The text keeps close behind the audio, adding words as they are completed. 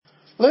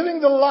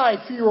Living the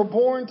life you were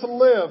born to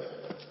live.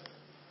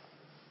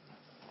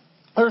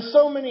 There are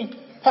so many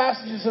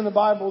passages in the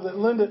Bible that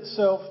lend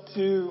itself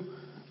to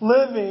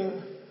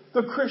living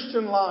the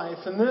Christian life.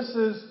 And this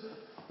is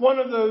one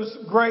of those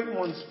great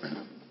ones.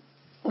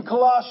 In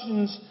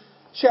Colossians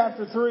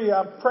chapter 3,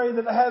 I pray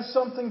that it has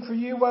something for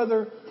you,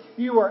 whether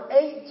you are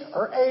 8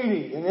 or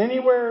 80, and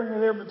anywhere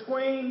there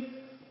between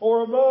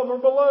or above or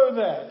below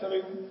that. I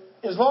mean,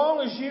 as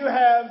long as you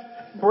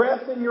have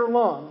breath in your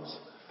lungs,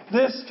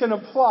 this can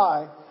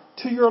apply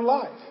to your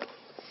life.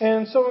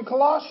 And so in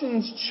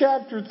Colossians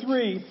chapter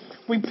 3,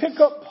 we pick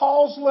up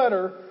Paul's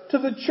letter to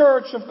the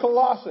church of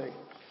Colossae.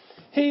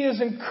 He is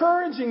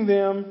encouraging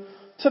them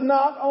to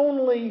not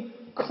only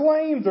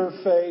claim their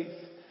faith,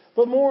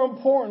 but more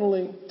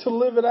importantly, to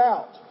live it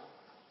out.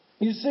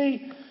 You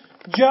see,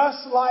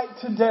 just like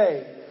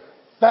today,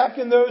 back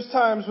in those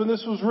times when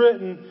this was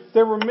written,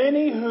 there were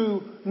many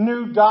who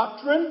knew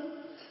doctrine,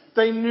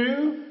 they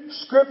knew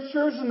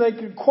scriptures, and they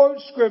could quote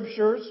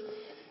scriptures,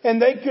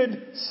 and they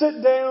could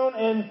sit down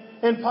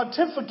and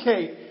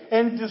pontificate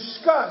and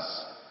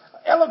discuss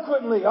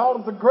eloquently all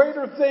of the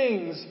greater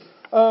things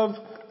of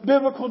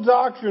biblical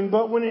doctrine.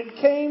 But when it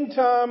came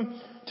time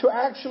to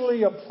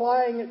actually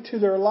applying it to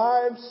their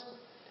lives,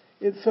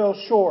 it fell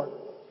short.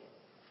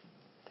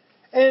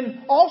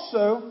 And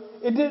also,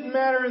 it didn't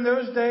matter in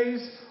those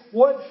days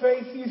what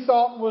faith you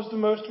thought was the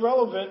most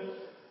relevant.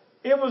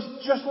 It was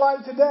just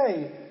like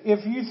today.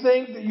 If you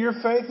think that your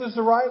faith is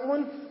the right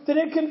one, then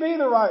it can be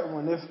the right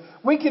one. If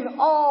we can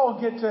all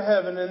get to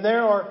heaven, and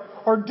there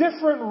are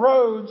different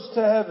roads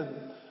to heaven.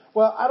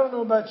 Well, I don't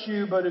know about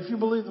you, but if you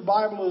believe the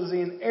Bible is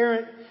the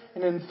inerrant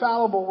and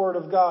infallible Word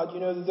of God, you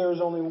know that there is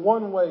only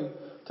one way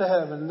to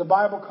heaven. The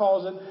Bible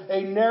calls it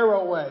a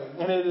narrow way,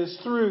 and it is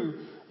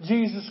through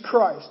Jesus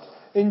Christ,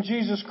 in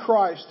Jesus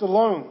Christ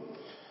alone.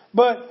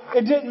 But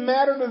it didn't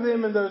matter to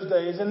them in those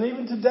days, and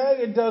even today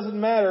it doesn't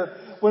matter.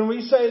 When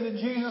we say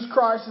that Jesus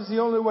Christ is the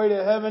only way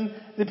to heaven,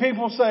 the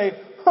people say,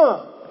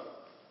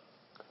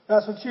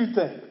 that's what you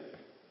think.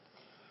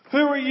 Who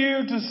are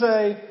you to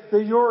say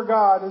that your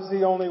God is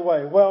the only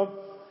way?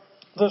 Well,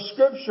 the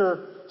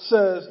Scripture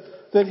says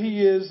that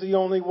He is the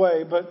only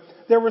way. But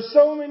there were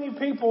so many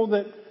people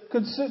that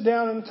could sit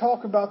down and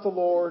talk about the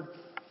Lord,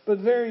 but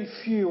very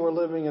few are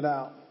living it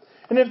out.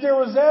 And if there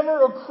was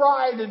ever a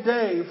cry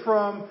today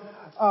from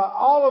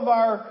all of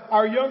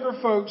our younger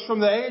folks from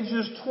the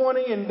ages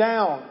 20 and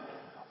down,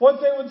 what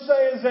they would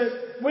say is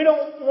that we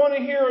don't want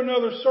to hear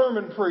another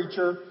sermon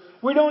preacher.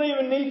 We don't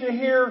even need to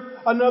hear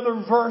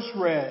another verse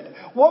read.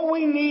 What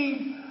we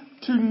need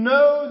to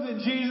know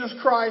that Jesus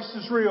Christ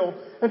is real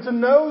and to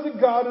know that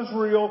God is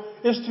real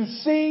is to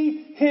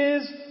see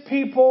His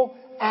people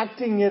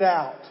acting it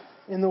out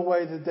in the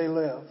way that they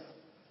live.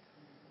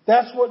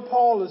 That's what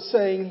Paul is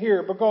saying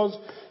here, because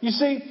you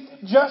see,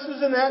 just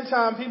as in that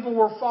time people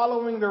were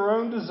following their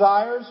own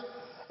desires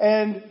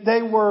and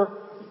they were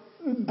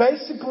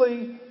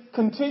basically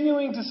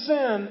continuing to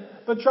sin,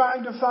 but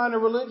trying to find a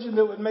religion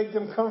that would make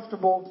them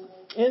comfortable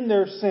in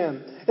their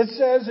sin. It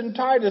says in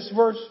Titus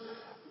verse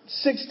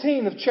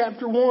 16 of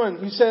chapter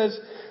 1, he says,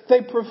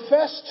 they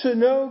profess to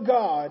know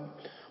God,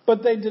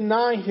 but they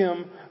deny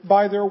Him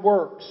by their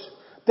works.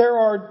 They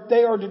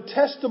are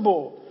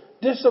detestable,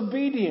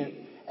 disobedient,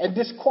 and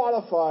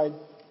disqualified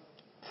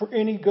for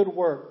any good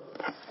work.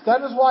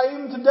 That is why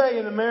even today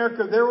in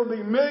America there will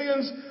be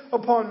millions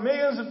upon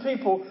millions of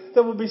people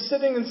that will be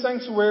sitting in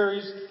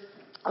sanctuaries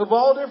of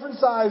all different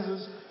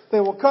sizes. They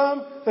will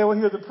come, they will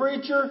hear the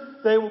preacher,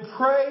 they will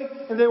pray,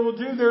 and they will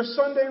do their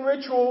Sunday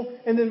ritual,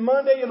 and then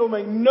Monday it'll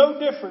make no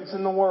difference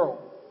in the world.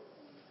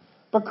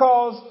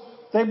 Because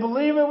they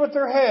believe it with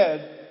their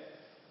head.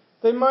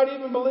 They might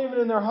even believe it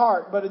in their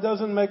heart, but it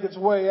doesn't make its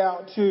way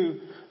out to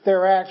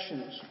their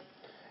actions.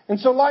 And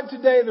so like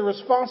today, the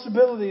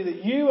responsibility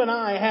that you and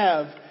I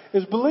have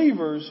as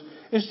believers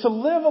is to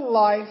live a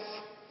life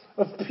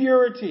of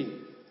purity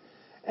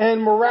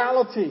and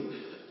morality.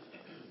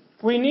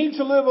 We need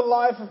to live a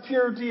life of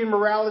purity and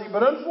morality,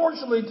 but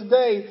unfortunately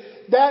today,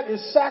 that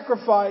is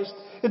sacrificed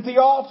at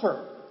the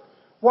altar.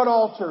 What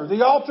altar?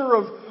 The altar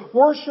of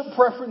worship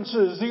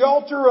preferences, the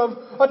altar of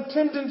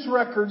attendance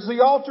records,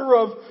 the altar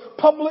of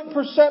public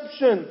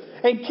perception,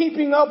 and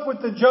keeping up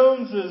with the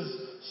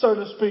Joneses, so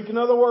to speak. In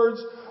other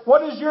words,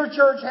 what does your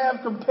church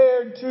have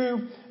compared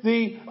to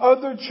the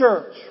other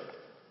church?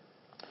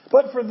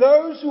 But for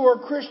those who are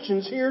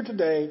Christians here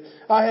today,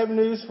 I have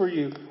news for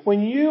you. When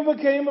you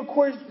became a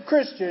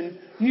Christian,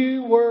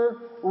 you were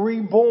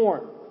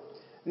reborn.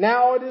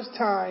 Now it is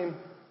time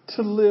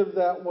to live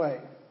that way.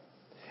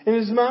 And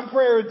it is my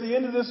prayer at the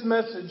end of this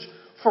message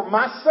for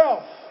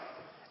myself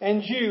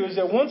and you is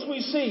that once we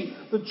see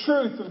the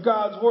truth of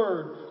God's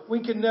Word,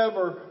 we can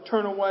never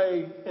turn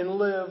away and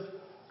live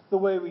the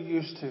way we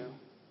used to.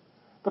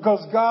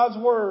 Because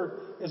God's Word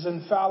is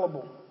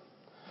infallible.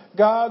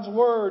 God's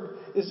Word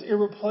is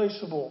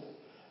irreplaceable.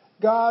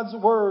 God's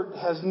Word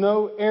has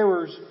no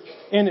errors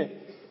in it.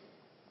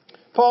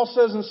 Paul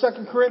says in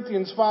 2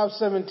 Corinthians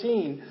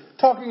 5:17,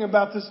 talking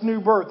about this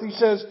new birth, he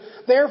says,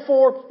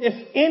 therefore,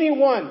 if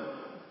anyone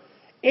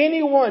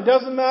Anyone,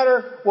 doesn't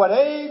matter what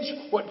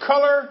age, what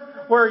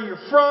color, where you're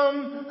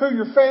from, who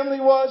your family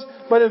was,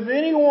 but if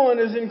anyone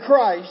is in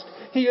Christ,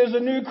 he is a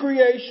new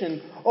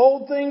creation.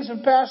 Old things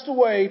have passed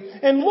away,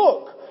 and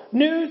look,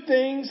 new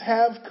things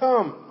have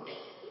come.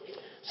 It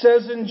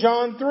says in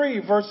John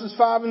 3, verses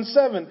 5 and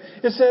 7,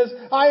 it says,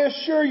 I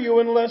assure you,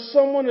 unless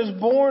someone is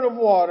born of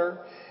water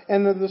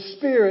and of the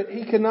Spirit,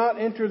 he cannot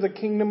enter the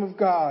kingdom of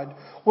God.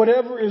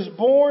 Whatever is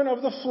born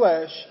of the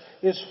flesh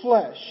is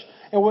flesh,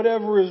 and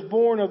whatever is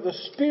born of the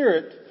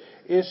Spirit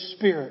is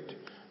spirit.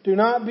 Do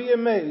not be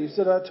amazed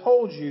that I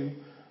told you,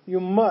 you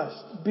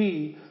must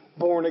be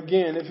born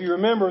again. If you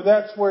remember,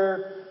 that's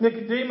where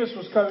Nicodemus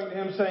was coming to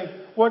him saying,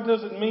 what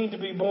does it mean to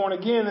be born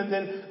again? And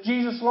then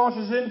Jesus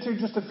launches into,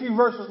 just a few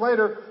verses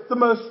later, the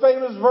most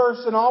famous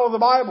verse in all of the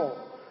Bible.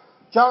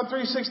 John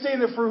 3:16,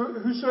 that for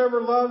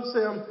whosoever loves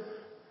him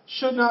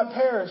should not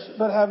perish,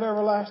 but have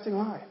everlasting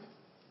life.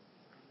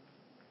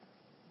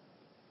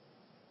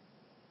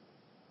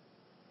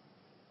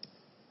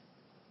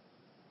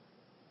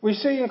 We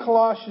see in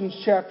Colossians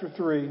chapter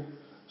 3,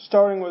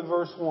 starting with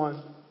verse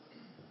 1,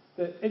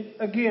 that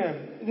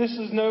again, this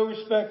is no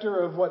respecter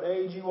of what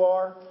age you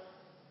are.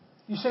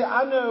 You see,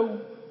 I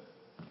know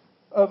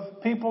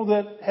of people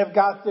that have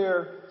got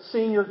their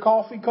senior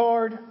coffee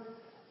card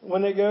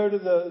when they go to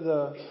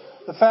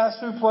the fast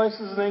food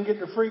places and they can get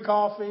their free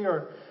coffee,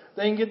 or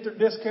they can get their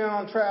discount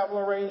on travel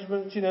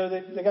arrangements. You know,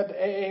 they got the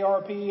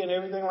AARP and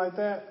everything like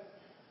that.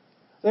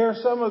 There are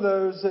some of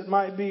those that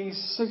might be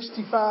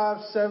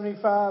 65,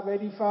 75,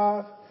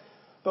 85,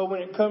 but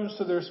when it comes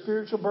to their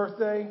spiritual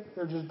birthday,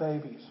 they're just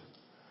babies.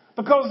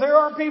 Because there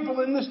are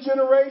people in this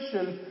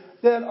generation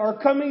that are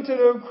coming to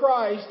know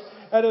Christ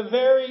at a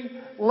very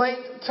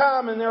late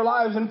time in their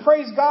lives. And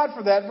praise God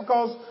for that,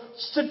 because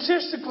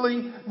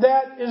statistically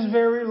that is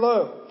very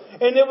low.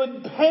 And it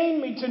would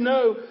pain me to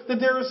know that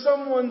there is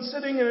someone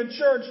sitting in a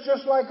church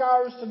just like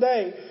ours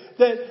today,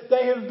 that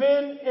they have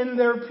been in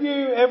their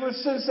pew ever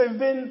since they've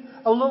been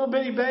a little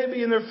bitty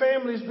baby and their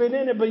family's been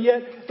in it, but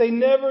yet they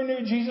never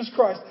knew Jesus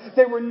Christ.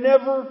 They were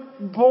never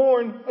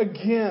born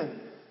again.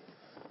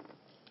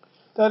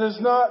 That is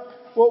not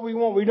what we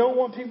want. We don't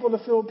want people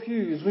to fill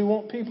pews. We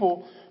want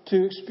people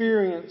to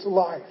experience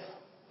life.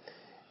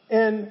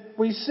 And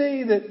we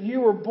see that you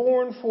were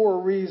born for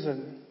a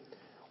reason.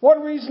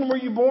 What reason were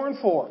you born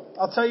for?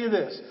 I'll tell you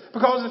this.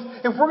 Because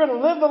if we're going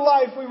to live the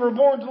life we were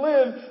born to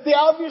live, the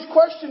obvious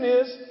question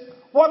is,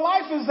 what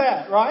life is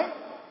that, right?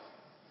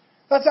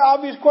 That's the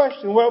obvious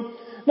question. Well,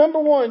 number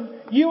one,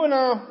 you and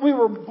I, we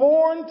were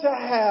born to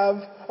have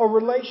a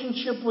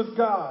relationship with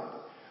God.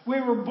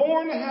 We were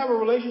born to have a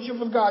relationship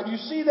with God. You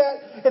see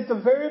that at the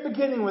very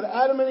beginning with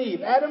Adam and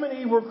Eve. Adam and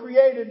Eve were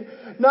created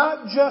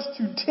not just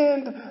to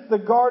tend the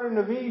Garden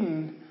of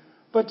Eden,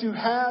 but to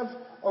have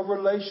a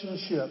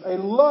relationship, a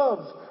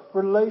love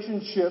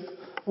relationship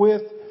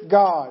with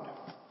God.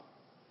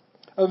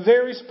 A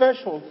very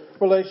special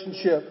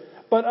relationship.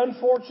 But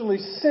unfortunately,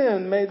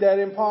 sin made that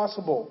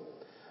impossible.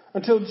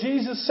 Until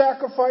Jesus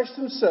sacrificed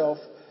himself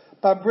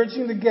by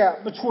bridging the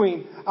gap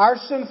between our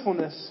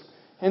sinfulness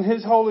and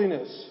his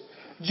holiness.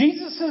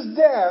 Jesus'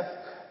 death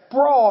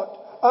brought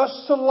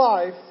us to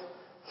life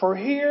for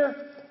here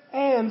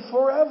and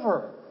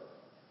forever.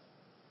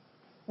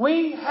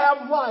 We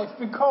have life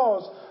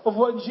because of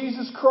what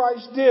Jesus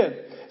Christ did.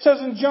 It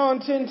says in John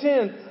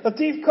 10:10, a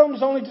thief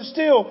comes only to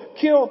steal,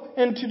 kill,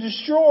 and to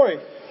destroy.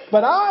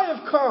 But I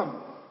have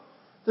come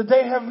that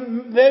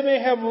they may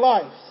have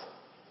life,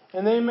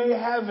 and they may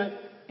have it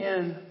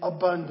in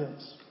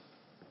abundance.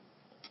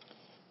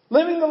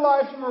 Living the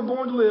life you were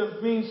born to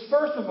live means,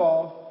 first of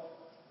all,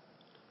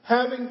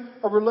 having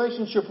a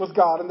relationship with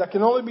God, and that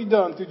can only be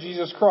done through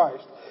Jesus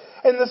Christ.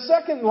 And the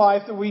second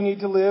life that we need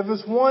to live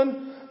is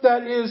one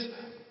that is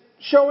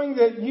showing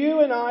that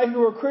you and I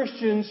who are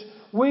Christians,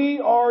 we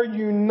are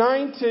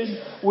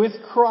united with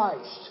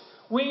Christ.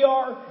 We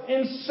are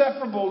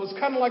inseparable. It's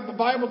kind of like the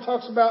Bible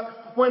talks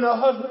about when a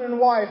husband and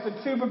wife, the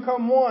two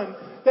become one.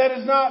 That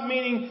is not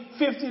meaning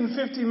 50 and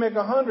 50 make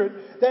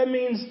 100. That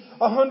means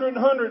 100 and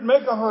 100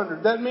 make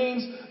 100. That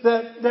means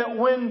that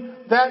when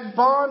that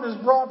bond is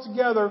brought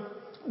together,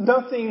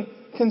 nothing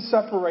can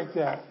separate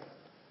that.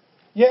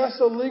 Yes,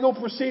 a legal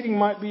proceeding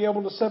might be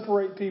able to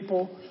separate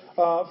people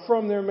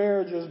from their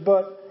marriages,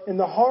 but in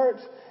the heart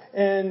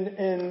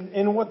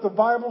and what the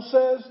Bible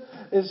says,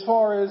 as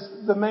far as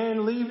the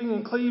man leaving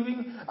and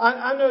cleaving,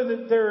 I know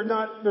that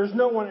there's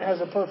no one that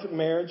has a perfect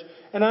marriage,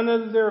 and I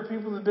know that there are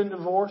people that have been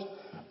divorced,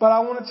 but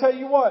I want to tell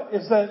you what,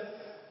 is that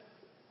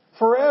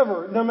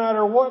forever, no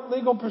matter what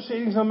legal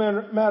proceedings, no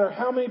matter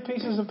how many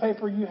pieces of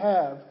paper you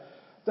have,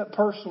 that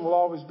person will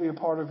always be a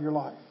part of your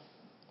life,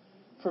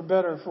 for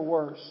better or for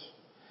worse.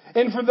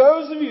 And for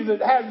those of you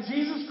that have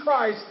Jesus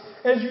Christ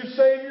as your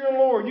Savior and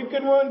Lord, you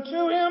can run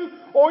to Him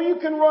or you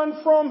can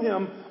run from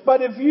Him.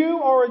 But if you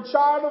are a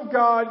child of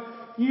God,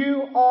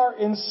 you are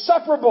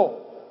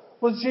inseparable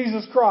with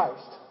Jesus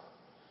Christ.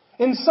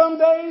 In some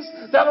days,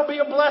 that'll be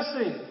a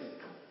blessing.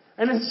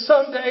 And in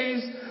some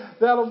days,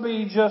 that'll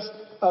be just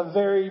a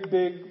very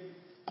big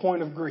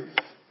point of grief.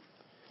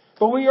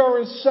 But we are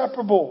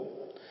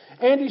inseparable.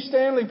 Andy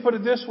Stanley put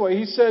it this way.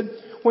 He said,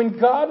 when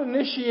God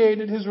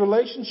initiated his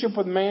relationship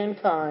with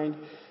mankind,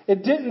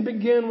 it didn't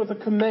begin with a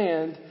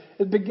command.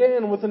 It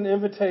began with an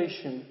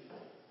invitation.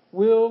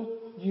 Will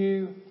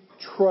you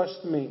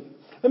trust me?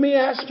 Let me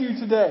ask you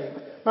today.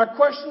 My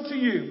question to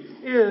you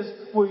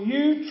is, will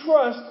you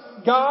trust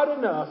God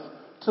enough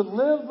to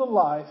live the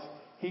life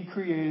He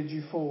created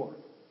you for?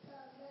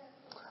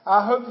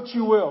 I hope that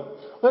you will.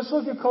 Let's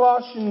look at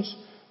Colossians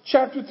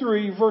chapter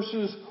 3,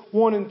 verses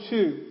 1 and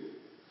 2.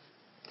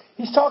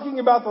 He's talking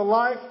about the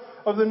life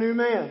of the new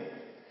man.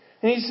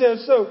 And he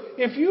says, so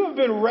if you have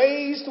been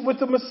raised with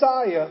the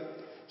Messiah,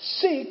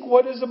 seek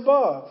what is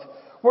above,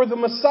 where the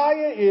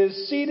Messiah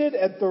is seated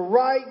at the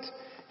right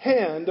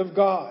hand of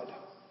God.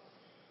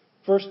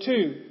 Verse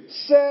 2,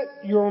 set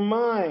your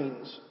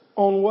minds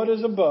on what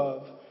is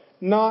above,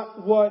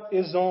 not what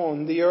is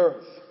on the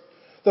earth.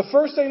 The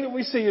first thing that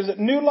we see is that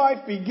new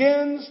life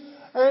begins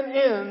and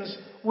ends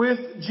with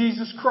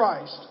Jesus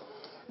Christ.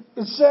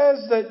 It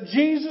says that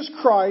Jesus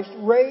Christ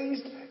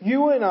raised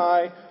you and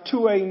I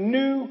to a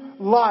new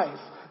life.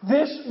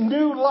 This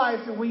new life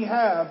that we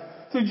have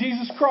through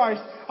Jesus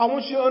Christ, I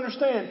want you to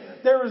understand,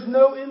 there is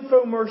no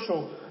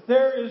infomercial.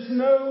 There is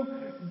no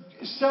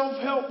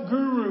self-help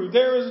guru.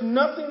 There is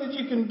nothing that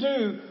you can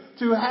do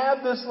to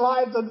have this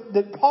life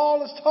that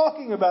Paul is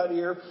talking about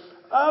here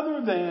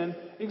other than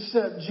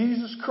accept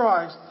Jesus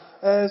Christ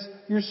as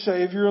your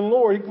Savior and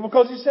Lord.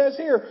 Because he says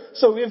here,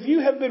 so if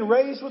you have been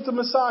raised with the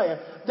Messiah,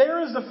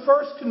 there is the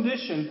first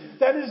condition.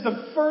 That is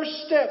the first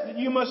step that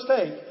you must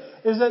take,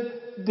 is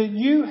that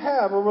you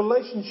have a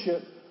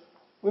relationship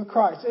with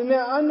Christ. And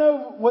now I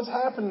know what's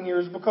happening here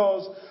is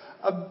because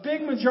a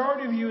big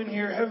majority of you in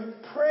here have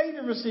prayed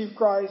to receive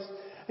Christ,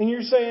 and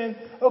you're saying,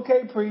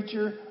 okay,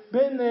 preacher,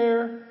 been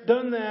there,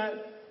 done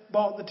that,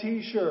 bought the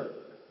t-shirt.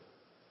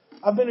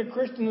 I've been a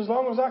Christian as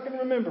long as I can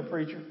remember,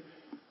 preacher.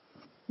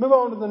 Move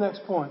on to the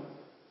next point.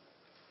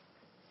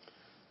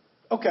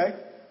 Okay,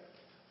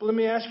 but let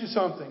me ask you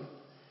something.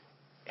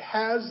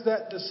 Has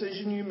that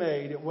decision you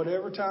made at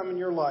whatever time in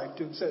your life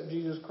to accept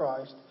Jesus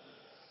Christ,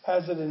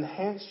 has it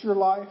enhanced your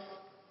life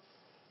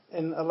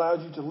and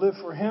allowed you to live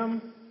for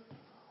Him?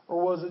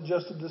 Or was it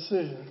just a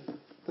decision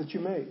that you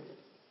made?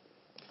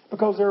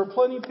 Because there are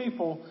plenty of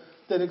people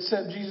that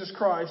accept Jesus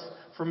Christ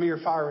for mere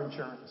fire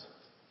insurance.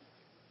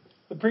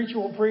 The preacher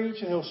will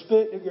preach and he'll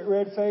spit, he'll get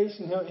red-faced,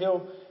 and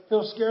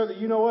he'll scare the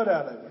you-know-what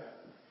out of you.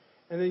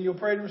 And then you'll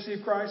pray to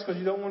receive Christ because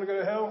you don't want to go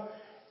to hell,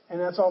 and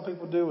that's all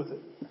people do with it.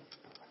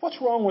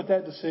 What's wrong with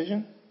that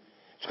decision?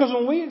 It's because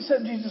when we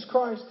accept Jesus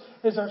Christ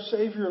as our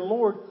Savior and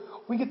Lord,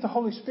 we get the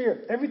Holy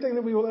Spirit. Everything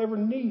that we will ever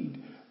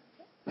need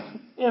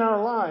in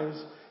our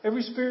lives,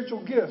 every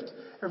spiritual gift,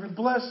 every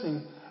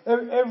blessing,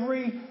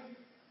 every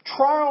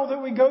trial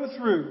that we go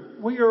through,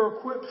 we are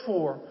equipped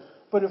for.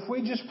 But if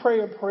we just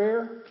pray a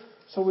prayer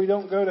so we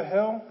don't go to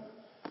hell,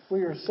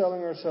 we are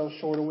selling ourselves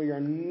short, and we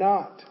are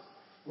not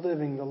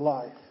living the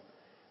life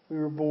we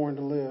were born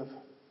to live.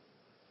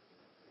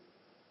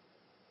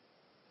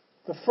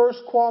 The first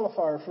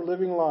qualifier for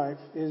living life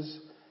is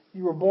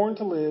you were born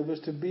to live is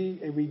to be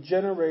a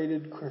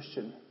regenerated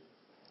Christian.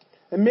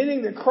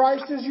 Admitting that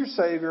Christ is your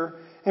Savior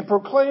and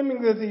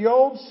proclaiming that the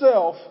old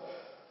self,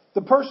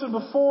 the person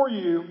before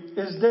you,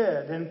 is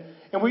dead.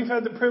 And we've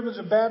had the privilege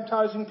of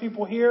baptizing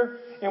people here,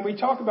 and we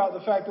talk about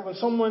the fact that when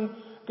someone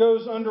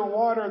goes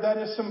underwater, that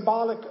is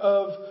symbolic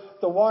of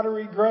the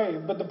watery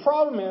grave. But the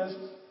problem is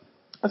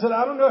that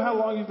I don't know how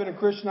long you've been a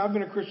Christian. I've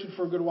been a Christian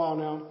for a good while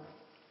now.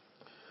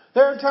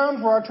 There are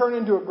times where I turn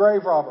into a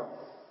grave robber.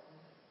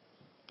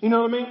 You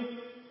know what I mean?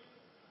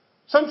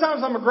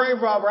 Sometimes I'm a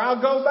grave robber. I'll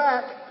go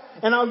back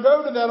and I'll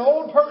go to that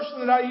old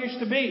person that I used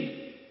to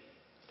be.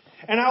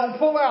 And I'll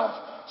pull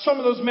out some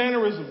of those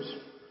mannerisms,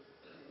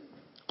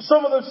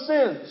 some of those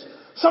sins,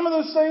 some of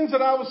those things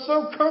that I was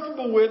so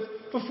comfortable with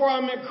before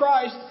I met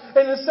Christ.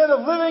 And instead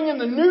of living in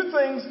the new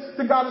things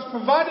that God has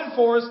provided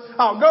for us,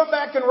 I'll go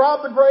back and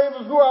rob the grave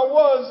of who I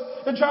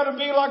was and try to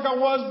be like I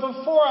was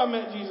before I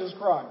met Jesus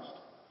Christ.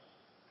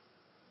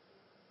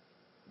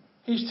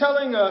 He's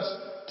telling us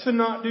to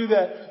not do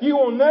that. You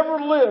will never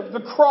live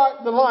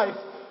the life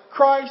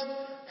Christ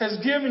has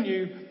given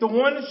you, the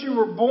one that you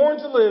were born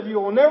to live. You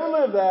will never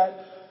live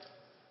that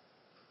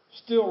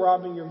still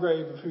robbing your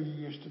grave of who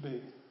you used to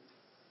be.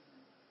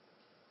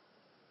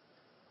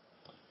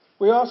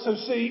 We also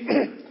see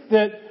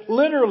that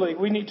literally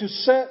we need to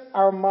set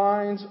our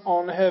minds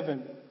on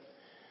heaven.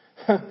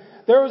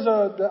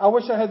 I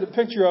wish I had the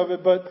picture of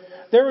it, but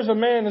there was a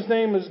man, his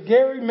name is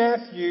Gary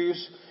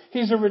Matthews.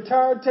 He's a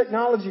retired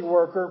technology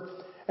worker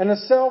and a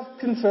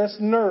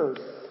self-confessed nerd.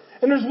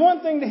 And there's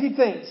one thing that he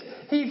thinks.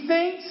 He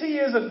thinks he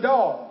is a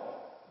dog.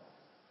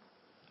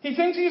 He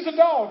thinks he's a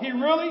dog. He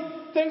really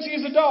thinks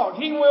he's a dog.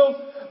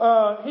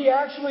 He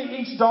actually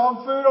eats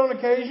dog food on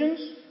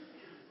occasions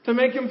to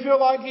make him feel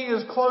like he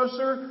is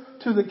closer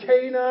to the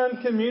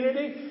canine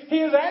community. He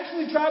has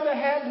actually tried to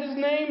have his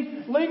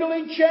name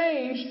legally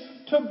changed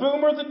to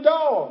Boomer the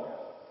Dog.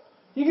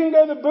 You can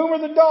go to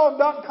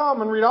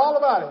boomerthedog.com and read all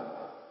about it.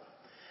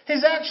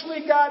 He's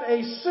actually got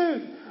a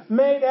suit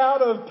made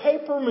out of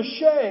paper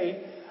mache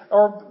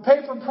or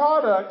paper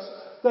products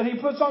that he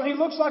puts on. He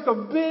looks like a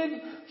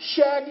big,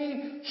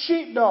 shaggy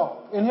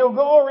sheepdog. And he'll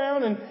go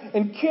around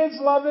and kids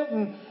love it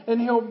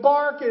and he'll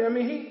bark. I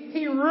mean,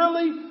 he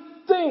really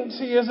thinks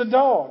he is a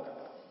dog.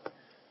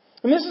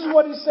 And this is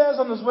what he says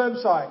on his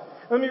website.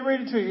 Let me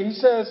read it to you. He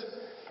says,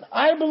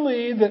 I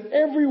believe that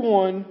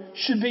everyone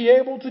should be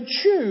able to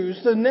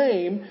choose the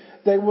name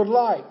they would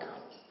like.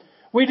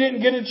 We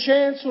didn't get a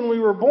chance when we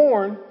were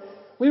born.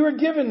 We were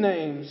given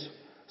names.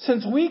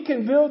 Since we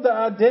can build the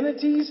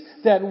identities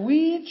that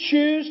we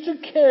choose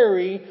to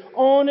carry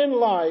on in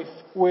life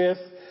with,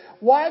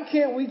 why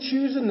can't we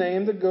choose a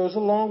name that goes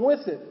along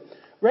with it?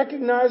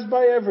 Recognized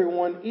by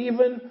everyone,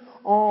 even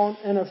on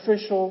an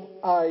official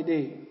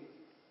ID.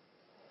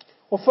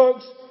 Well,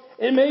 folks,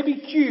 it may be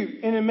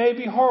cute and it may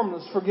be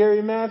harmless for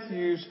Gary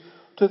Matthews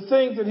to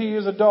think that he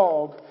is a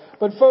dog.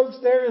 But folks,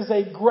 there is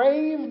a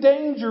grave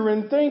danger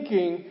in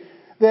thinking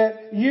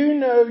that you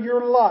know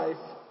your life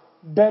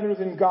better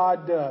than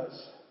God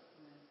does.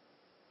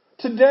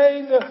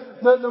 Today,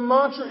 the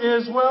mantra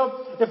is,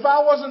 well, if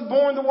I wasn't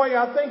born the way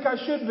I think I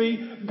should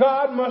be,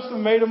 God must have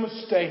made a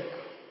mistake.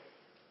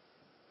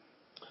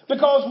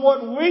 Because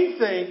what we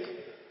think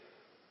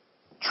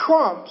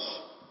trumps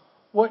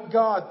what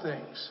God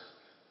thinks.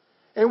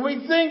 And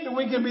we think that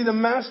we can be the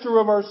master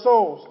of our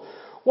souls.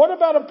 What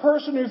about a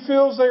person who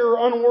feels they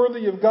are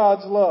unworthy of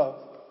God's love?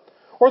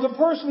 Or the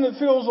person that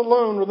feels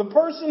alone? Or the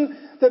person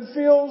that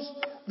feels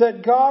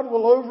that God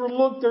will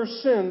overlook their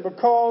sin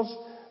because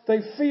they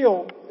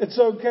feel it's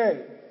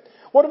okay?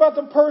 What about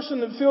the person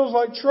that feels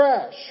like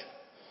trash?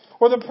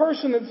 Or the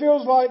person that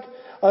feels like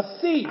a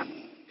thief?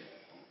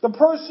 The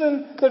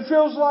person that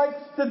feels like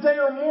that they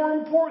are more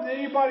important than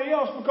anybody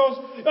else.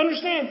 Because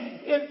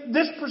understand,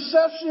 this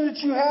perception that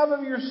you have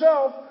of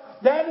yourself,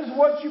 that is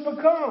what you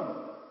become.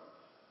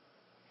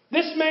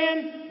 This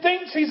man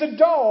thinks he's a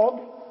dog.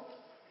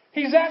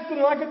 He's acting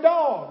like a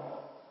dog.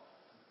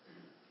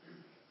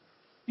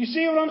 You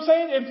see what I'm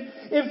saying?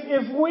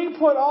 If we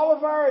put all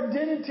of our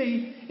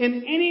identity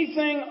in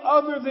anything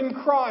other than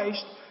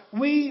Christ,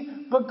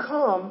 we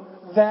become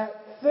that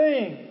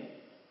thing.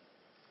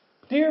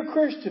 Dear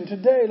Christian,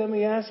 today let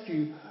me ask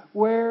you,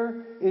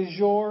 where is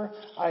your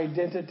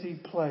identity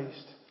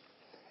placed?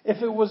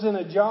 If it was in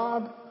a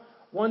job,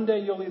 one day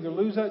you'll either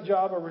lose that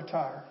job or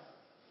retire.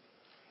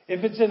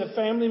 If it's in a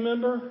family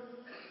member,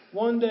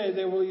 one day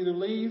they will either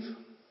leave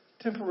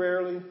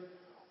temporarily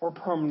or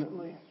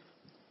permanently.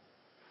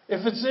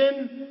 If it's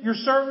in your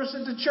service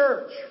at the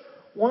church,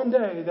 one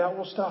day that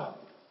will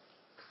stop.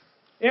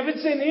 If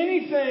it's in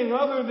anything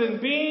other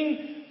than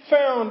being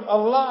found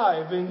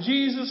alive in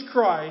Jesus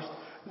Christ,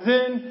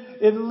 then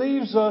it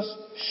leaves us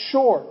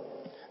short.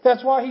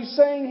 That's why he's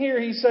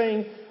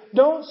saying,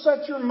 don't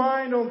set your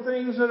mind on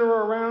things that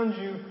are around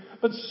you,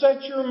 but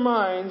set your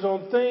minds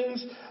on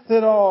things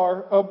that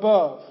are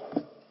above.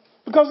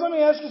 Because let me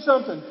ask you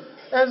something.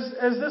 As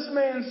this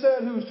man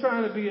said who was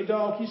trying to be a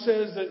dog, he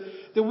says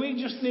that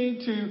we just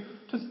need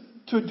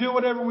to do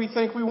whatever we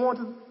think we want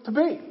it to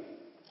be.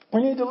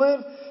 We need to live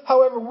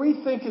however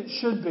we think it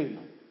should be.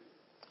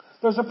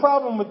 There's a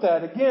problem with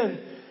that.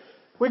 Again,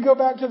 we go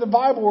back to the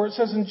Bible where it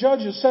says in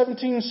Judges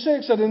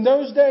 17:6 that in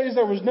those days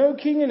there was no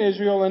king in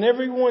Israel and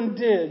everyone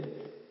did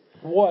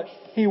what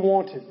he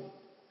wanted.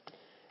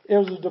 It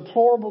was a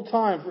deplorable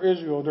time for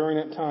Israel during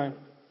that time.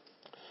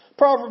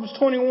 Proverbs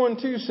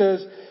 21:2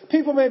 says,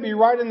 people may be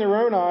right in their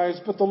own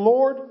eyes, but the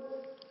Lord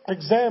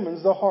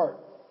examines the heart.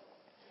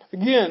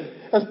 Again,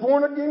 as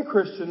born-again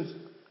Christians,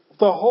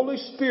 the Holy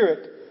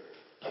Spirit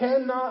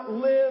cannot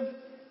live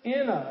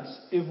in us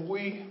if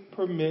we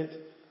permit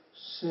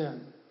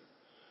sin.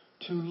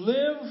 To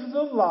live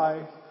the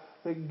life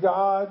that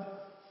God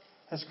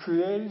has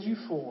created you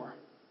for,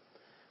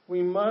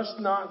 we must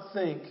not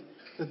think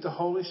that the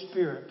Holy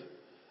Spirit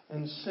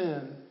and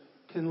sin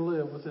can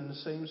live within the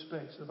same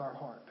space of our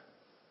heart.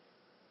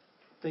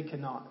 They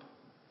cannot.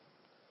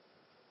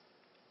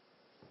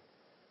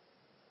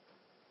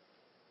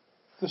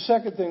 The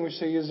second thing we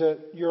see is that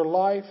your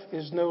life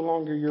is no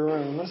longer your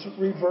own. Let's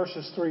read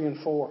verses 3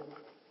 and 4.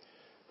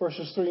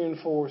 Verses 3 and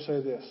 4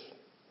 say this.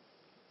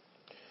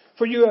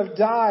 For you have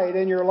died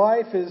and your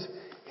life is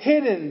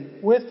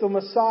hidden with the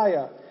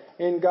Messiah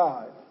in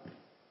God.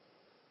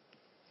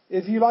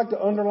 If you like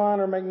to underline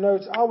or make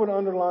notes, I would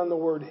underline the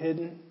word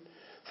hidden.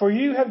 For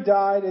you have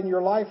died and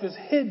your life is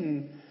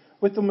hidden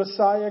with the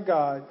Messiah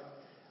God.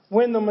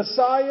 When the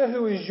Messiah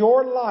who is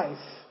your life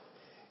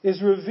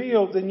is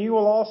revealed, then you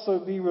will also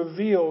be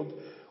revealed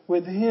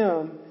with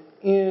Him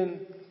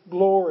in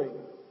glory.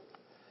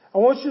 I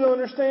want you to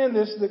understand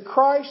this, that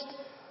Christ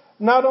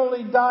not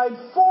only died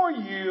for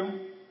you,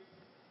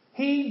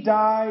 He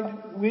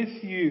died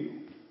with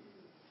you.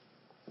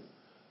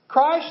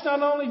 Christ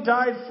not only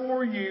died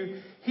for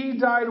you, He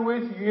died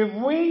with you.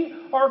 If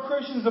we are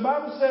Christians, the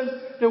Bible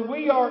says that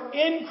we are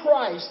in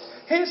Christ.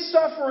 His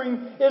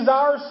suffering is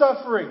our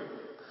suffering.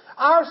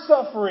 Our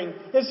suffering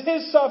is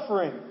His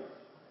suffering.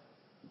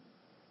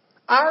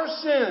 Our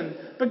sin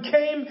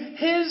became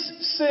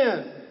His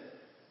sin.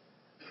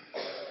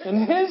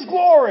 And His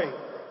glory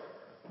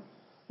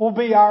will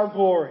be our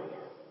glory.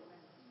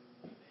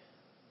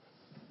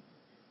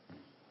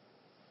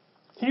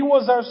 He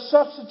was our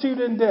substitute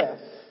in death,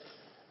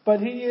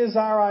 but He is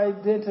our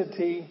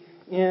identity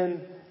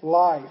in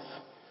life.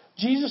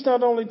 Jesus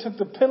not only took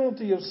the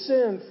penalty of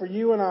sin for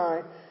you and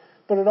I,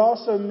 but it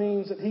also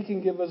means that He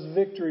can give us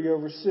victory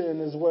over sin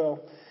as well.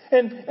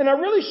 And I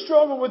really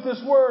struggle with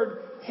this word,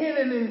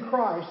 hidden in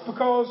Christ,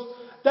 because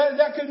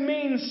that could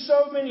mean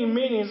so many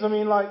meanings. I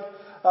mean, like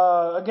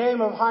a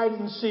game of hide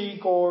and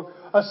seek or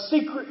a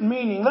secret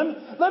meaning.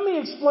 Let me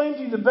explain to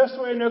you the best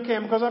way I know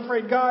can, because I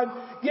prayed, God,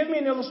 give me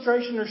an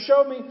illustration or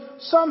show me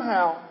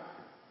somehow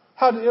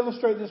how to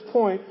illustrate this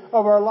point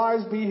of our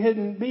lives being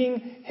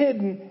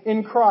hidden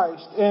in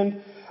Christ.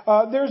 And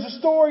there's a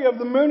story of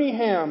the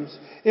Mooneyhams.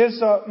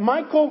 It's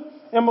Michael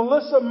and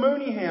Melissa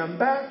Mooneyham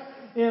back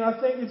in, I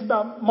think it's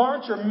about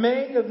March or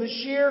May of this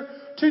year,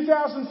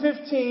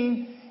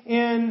 2015,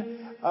 in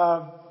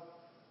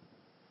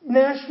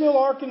Nashville,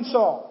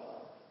 Arkansas.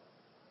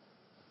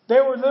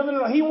 They were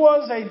he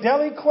was a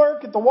deli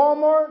clerk at the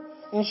Walmart,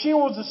 and she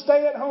was a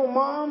stay-at-home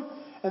mom,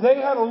 and they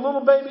had a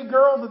little baby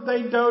girl that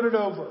they doted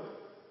over.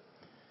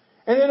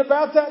 And then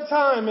about that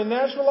time in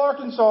Nashville,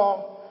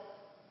 Arkansas,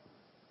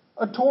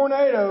 a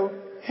tornado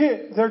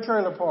hit their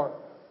trailer park.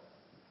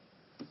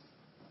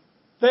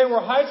 They were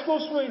high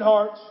school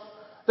sweethearts.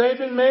 They had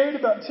been married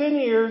about 10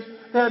 years.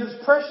 They had this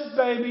precious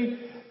baby.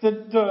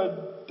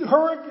 The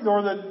hurricane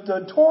or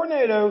the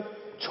tornado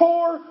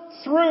tore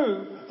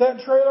through that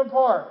trailer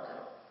park.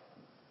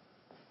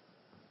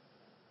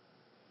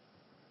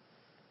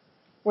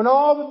 When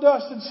all the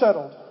dust had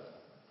settled,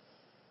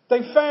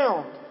 they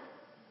found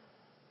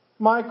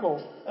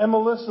Michael and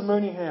Melissa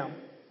Mooneyham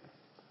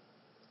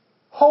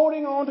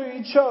holding on to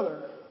each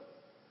other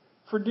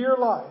for dear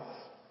life.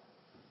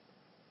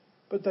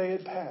 But they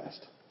had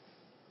passed.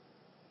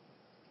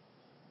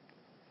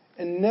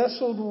 And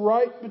nestled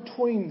right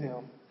between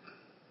them,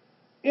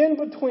 in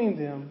between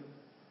them,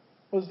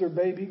 was their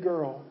baby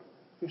girl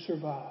who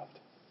survived.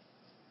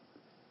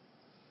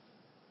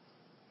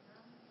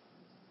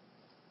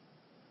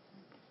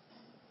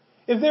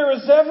 If there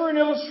is ever an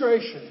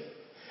illustration,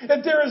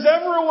 if there is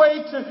ever a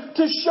way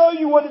to show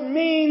you what it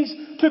means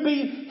to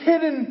be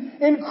hidden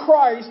in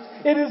Christ,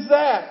 it is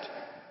that.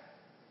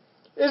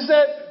 Is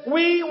that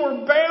we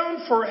were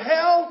bound for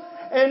hell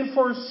and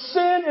for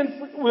sin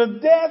and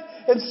with death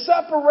and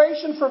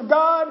separation from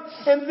God.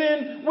 And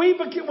then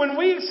when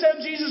we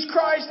accept Jesus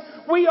Christ,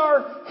 we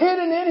are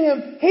hidden in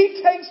Him.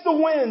 He takes the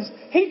wins.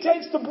 He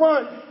takes the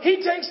brunt. He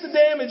takes the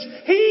damage.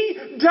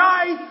 He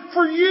died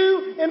for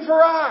you and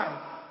for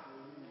I.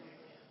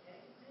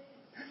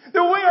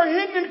 That we are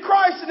hidden in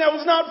Christ, and that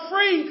was not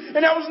free,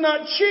 and that was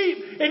not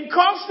cheap. It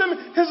cost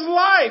Him His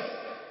life.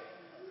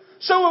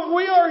 So if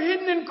we are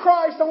hidden in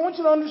Christ, I want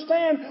you to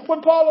understand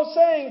what Paul is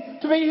saying.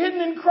 To be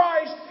hidden in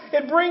Christ,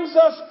 it brings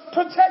us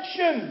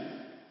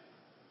protection.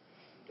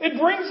 It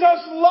brings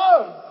us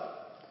love.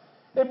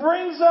 It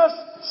brings us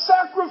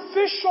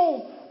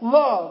sacrificial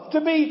love.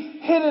 To be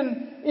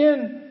hidden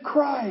in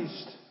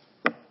Christ.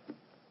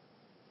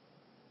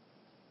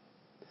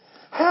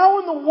 How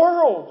in the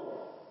world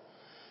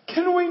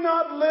can we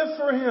not live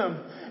for Him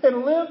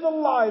and live the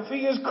life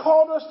He has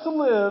called us to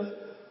live,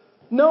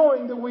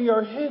 knowing that we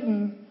are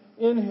hidden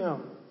in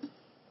Him?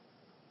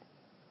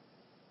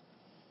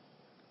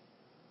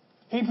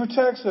 He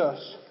protects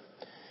us.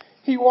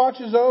 He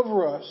watches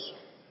over us.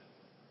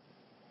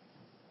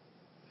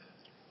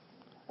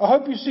 I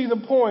hope you see the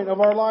point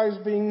of our lives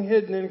being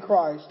hidden in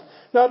Christ.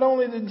 Not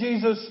only did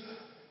Jesus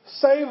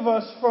save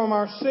us from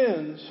our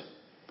sins,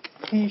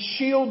 He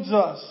shields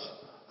us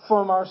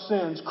from our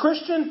sins.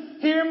 Christian,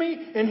 hear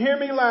me and hear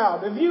me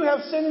loud. If you have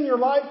sin in your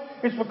life,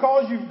 it's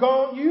because you've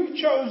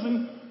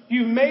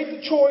made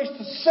the choice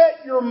to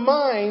set your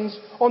minds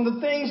on the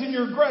things in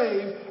your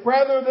grave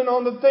rather than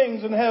on the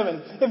things in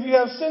heaven. If you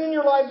have sin in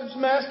your life that's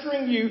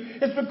mastering you,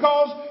 it's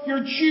because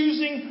you're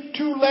choosing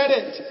to let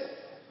it.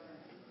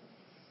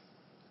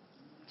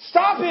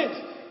 Stop it.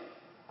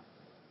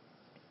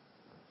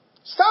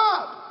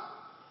 Stop.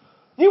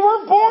 You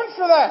weren't born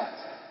for that.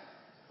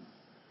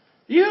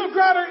 You've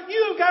got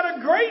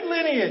a great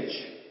lineage.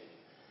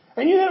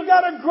 And you have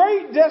got a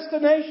great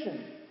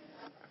destination.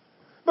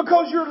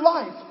 Because your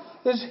life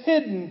is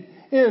hidden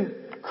in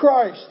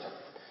Christ.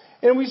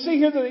 And we see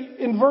here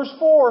that in verse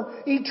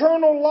 4,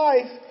 eternal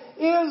life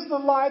is the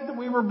life that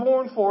we were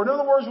born for. In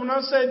other words, when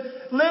I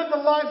said, live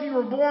the life you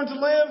were born to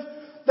live,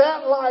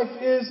 that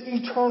life is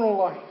eternal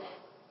life.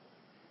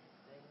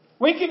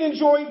 We can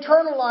enjoy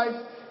eternal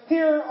life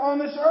here on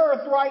this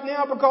earth right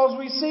now because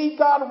we see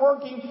God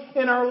working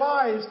in our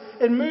lives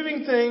and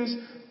moving things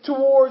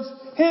towards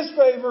His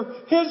favor,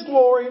 His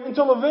glory,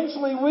 until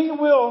eventually we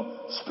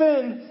will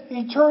spend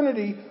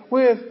eternity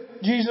with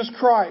Jesus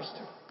Christ.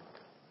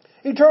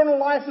 Eternal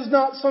life is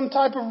not some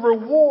type of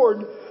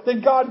reward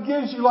that God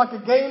gives you like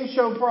a game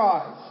show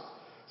prize.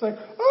 It's like,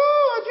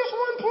 oh, I just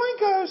won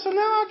Plinko, so now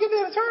I get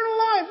eternal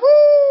life.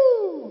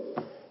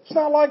 Woo! It's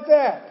not like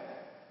that.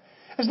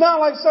 It's not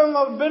like some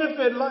little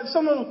benefit, like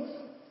some little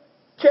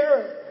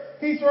carrot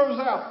He throws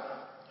out.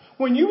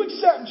 When you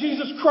accept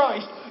Jesus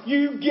Christ,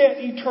 you get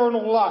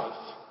eternal life.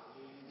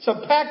 It's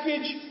a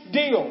package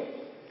deal.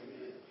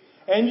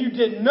 and you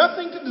did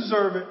nothing to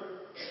deserve it.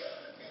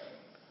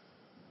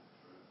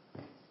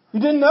 You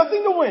did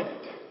nothing to win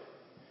it.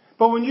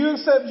 But when you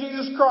accept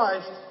Jesus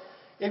Christ,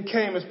 it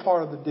came as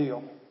part of the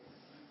deal.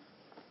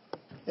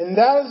 And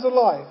that is the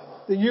life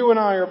that you and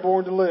I are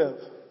born to live.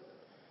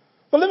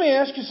 But let me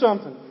ask you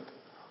something.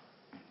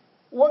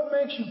 What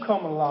makes you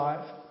come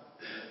alive?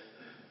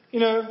 You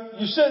know,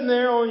 you're sitting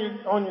there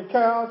on your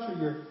couch,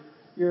 or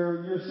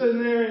you're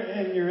sitting there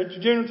and you're at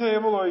your dinner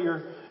table, or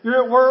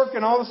you're at work,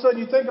 and all of a sudden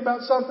you think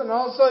about something, and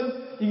all of a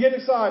sudden you get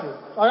excited.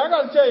 Like, I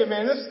got to tell you,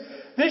 man,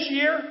 this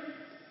year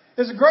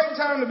is a great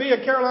time to be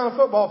a Carolina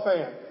football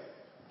fan.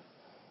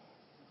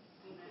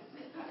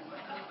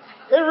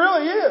 It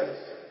really is.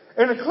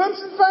 And a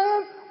Clemson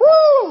fan,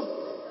 woo!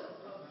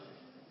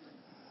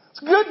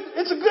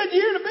 It's a good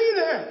year to be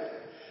there.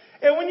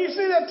 And when you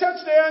see that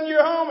touchdown,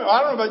 you're home.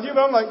 I don't know about you,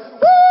 but I'm like,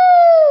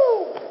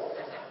 woo!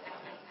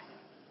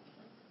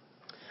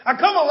 I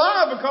come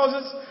alive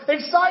because it's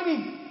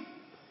exciting.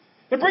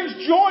 It brings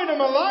joy to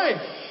my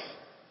life.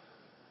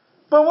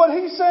 But what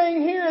he's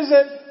saying here is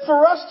that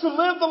for us to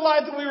live the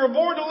life that we were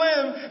born to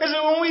live is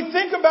that when we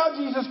think about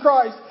Jesus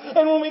Christ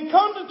and when we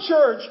come to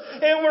church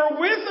and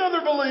we're with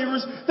other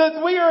believers,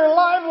 that we are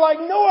alive like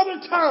no other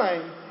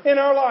time in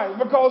our life,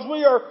 because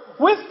we are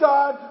with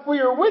God, we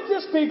are with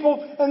His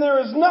people, and there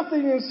is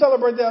nothing to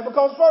celebrate that.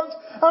 Because, folks,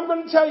 I'm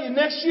going to tell you,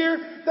 next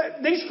year,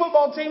 that these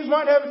football teams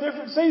might have a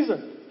different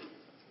season.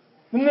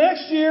 The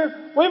next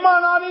year, we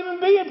might not even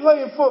be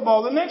playing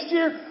football. The next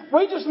year,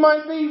 we just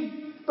might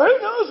be, who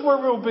knows where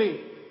we'll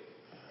be.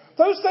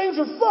 Those things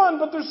are fun,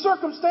 but they're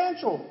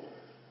circumstantial.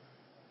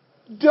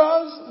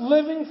 Does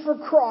living for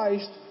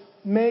Christ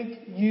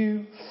make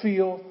you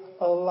feel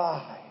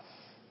alive?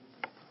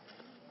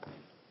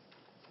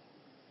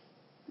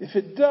 If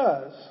it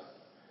does,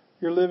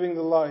 you're living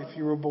the life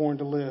you were born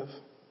to live.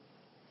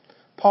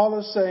 Paul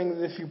is saying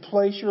that if you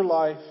place your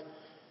life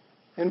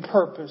in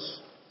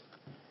purpose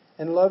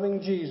and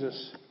loving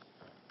Jesus,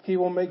 He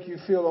will make you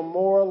feel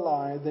more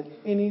alive than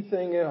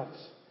anything else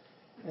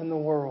in the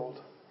world.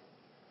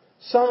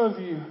 Some of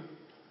you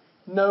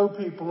know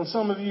people, and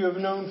some of you have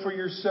known for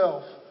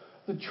yourself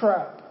the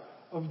trap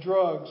of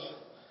drugs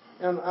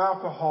and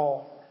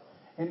alcohol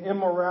and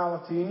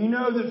immorality. And you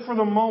know that for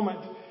the moment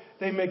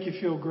they make you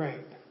feel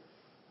great.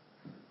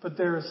 But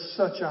there is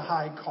such a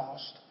high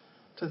cost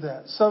to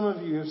that. Some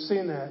of you have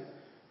seen that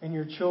in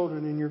your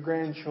children and your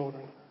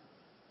grandchildren.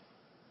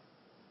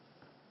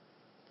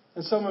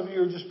 And some of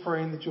you are just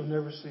praying that you'll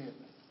never see it.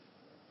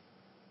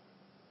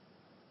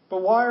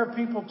 But why are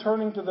people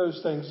turning to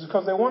those things? It's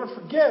because they want to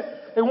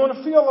forget. They want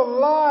to feel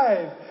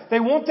alive.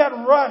 They want that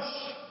rush.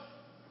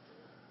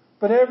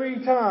 But every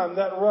time,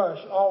 that rush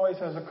always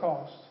has a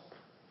cost.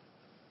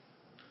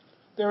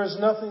 There is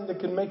nothing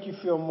that can make you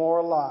feel more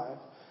alive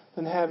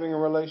than having a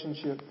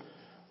relationship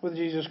with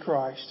Jesus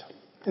Christ.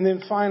 And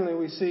then finally,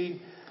 we see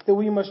that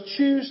we must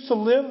choose to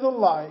live the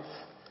life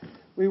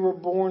we were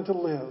born to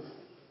live.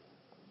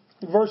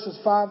 Verses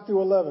 5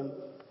 through 11.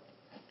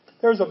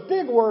 There's a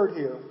big word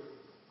here.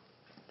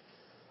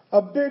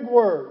 A big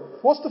word.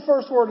 What's the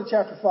first word of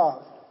chapter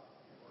 5?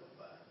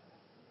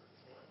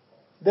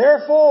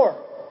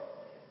 Therefore.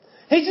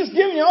 He's just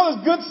giving you all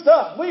this good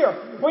stuff. We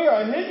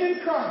are hidden in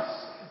Christ.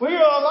 We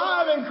are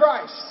alive in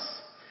Christ.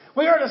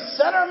 We are to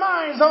set our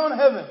minds on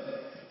heaven.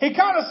 He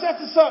kind of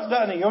sets us up,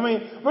 doesn't he? I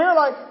mean, we're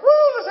like,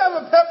 woo, let's have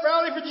a pep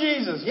rally for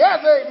Jesus.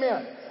 Yes,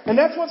 amen. And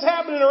that's what's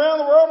happening around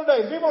the world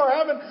today. People are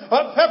having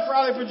a pep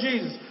rally for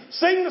Jesus.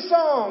 Sing the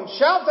songs,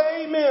 shout the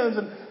amens,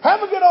 and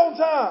have a good old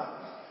time.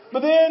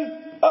 But then,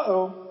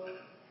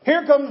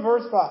 here comes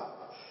verse 5.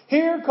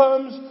 Here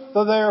comes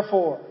the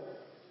therefore.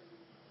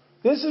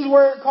 This is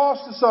where it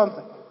costs us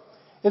something.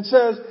 It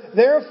says,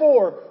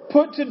 therefore,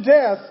 put to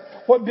death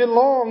what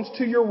belongs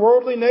to your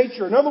worldly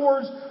nature. In other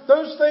words,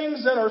 those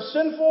things that are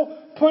sinful,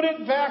 put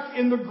it back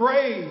in the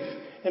grave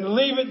and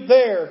leave it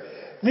there.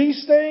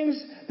 These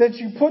things that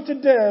you put to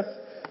death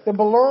that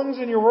belongs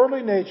in your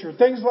worldly nature,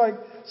 things like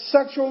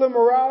sexual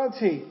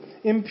immorality,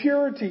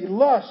 impurity,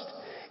 lust,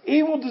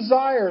 evil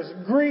desires,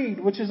 greed,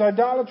 which is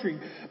idolatry.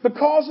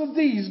 Because of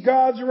these,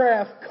 God's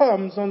wrath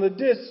comes on the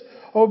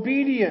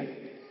disobedient.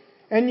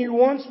 And you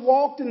once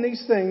walked in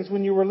these things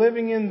when you were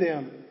living in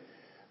them.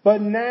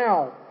 But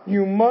now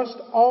you must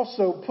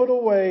also put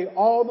away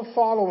all the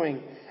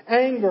following: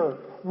 anger,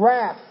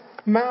 wrath,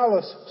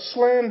 malice,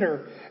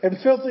 slander, and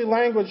filthy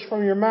language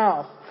from your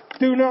mouth.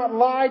 Do not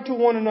lie to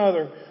one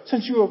another,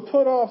 since you have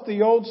put off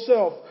the old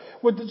self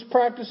with its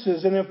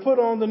practices and have put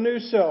on the new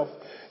self.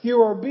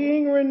 You are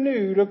being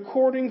renewed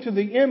according to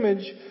the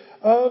image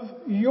of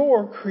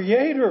your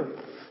Creator.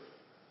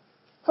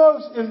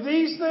 Folks, if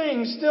these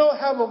things still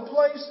have a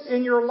place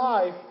in your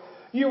life,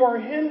 you are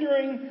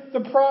hindering the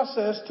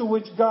process to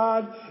which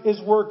God is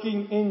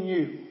working in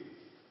you.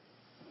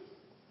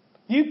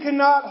 You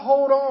cannot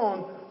hold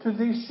on to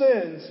these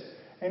sins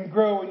and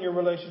grow in your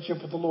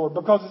relationship with the Lord.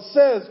 Because it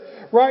says,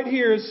 right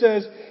here, it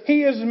says,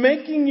 He is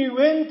making you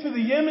into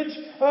the image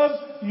of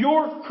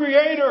your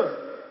Creator.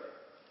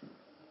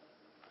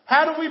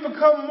 How do we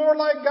become more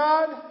like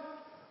God?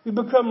 We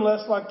become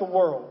less like the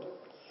world.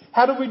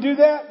 How do we do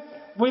that?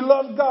 We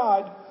love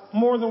God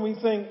more than we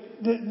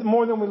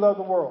love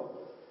the world.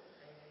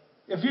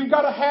 If you've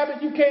got a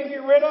habit you can't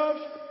get rid of,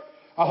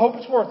 I hope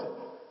it's worth it.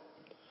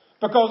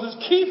 Because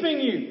it's keeping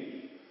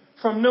you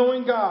from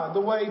knowing God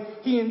the way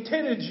He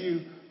intended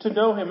you to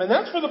know Him. And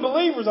that's for the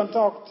believers I'm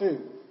talking to.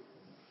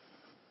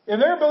 If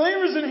there are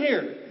believers in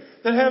here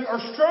that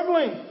are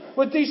struggling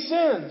with these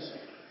sins,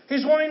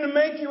 He's wanting to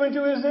make you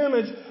into His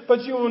image,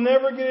 but you will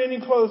never get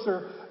any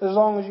closer as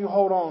long as you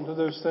hold on to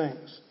those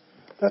things.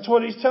 That's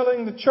what He's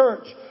telling the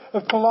church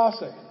of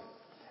Colossae.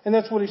 And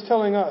that's what He's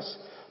telling us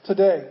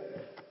today.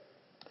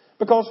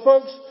 Because,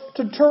 folks,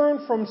 to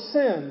turn from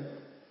sin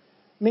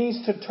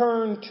means to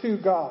turn to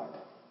God.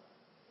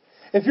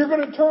 If you're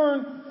going to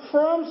turn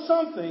from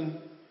something,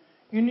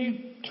 you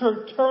need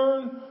to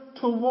turn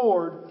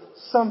toward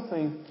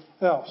something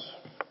else.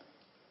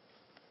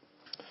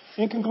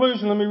 In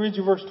conclusion, let me read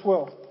you verse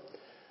 12.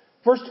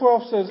 Verse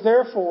 12 says,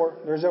 therefore,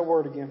 there's that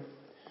word again.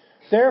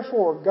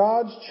 Therefore,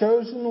 God's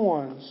chosen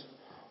ones,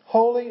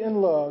 holy and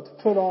loved,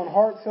 put on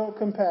heartfelt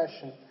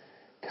compassion,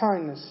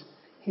 kindness,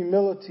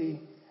 humility,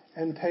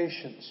 and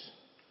patience.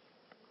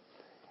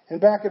 And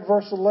back at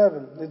verse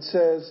 11, it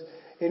says,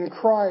 in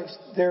Christ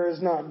there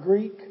is not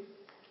Greek,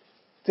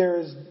 there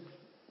is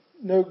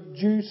no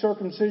Jew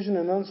circumcision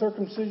and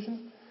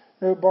uncircumcision,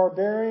 no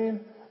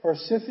barbarian or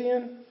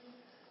Scythian.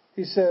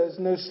 He says,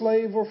 no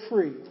slave or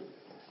free,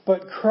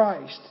 but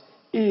Christ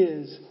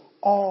is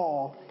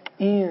all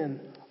in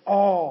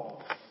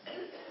all.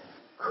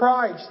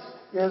 Christ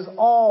is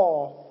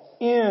all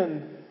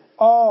in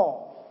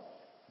all.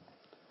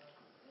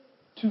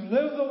 To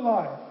live the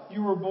life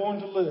you were born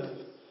to live,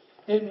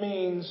 it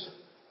means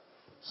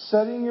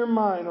setting your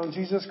mind on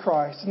Jesus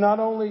Christ, not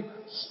only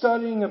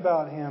studying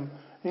about Him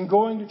and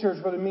going to church,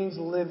 but it means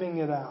living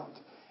it out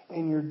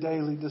in your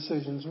daily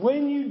decisions.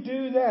 When you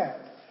do that,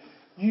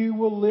 you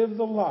will live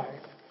the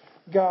life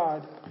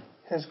God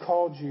has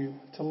called you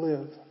to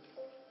live.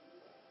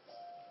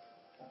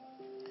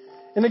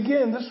 And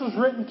again, this was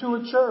written to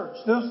a church.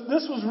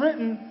 This was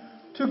written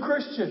to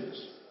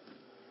Christians.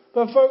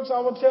 But folks, I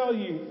will tell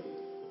you,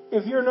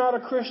 if you're not a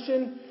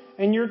Christian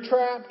and you're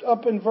trapped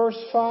up in verse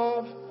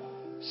 5,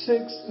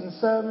 6, and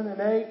 7,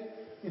 and 8,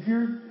 if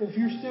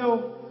you're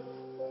still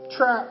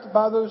trapped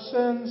by those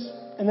sins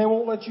and they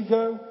won't let you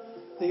go,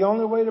 the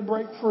only way to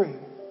break free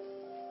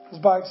is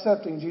by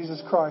accepting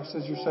Jesus Christ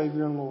as your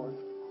Savior and Lord.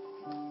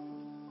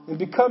 And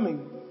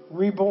becoming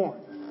reborn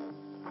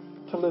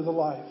to live the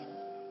life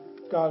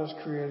God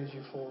has created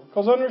you for.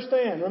 Because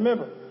understand,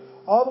 remember,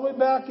 all the way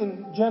back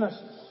in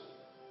Genesis,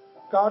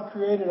 God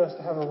created us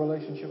to have a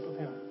relationship with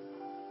Him.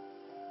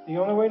 The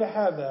only way to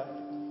have that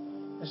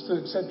is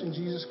through accepting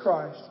Jesus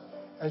Christ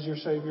as your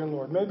Savior and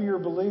Lord. Maybe you're a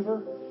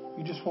believer,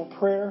 you just want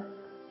prayer.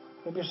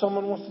 Maybe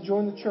someone wants to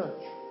join the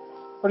church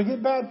or to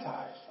get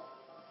baptized.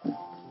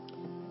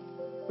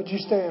 Would you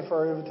stand for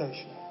our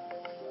invitation?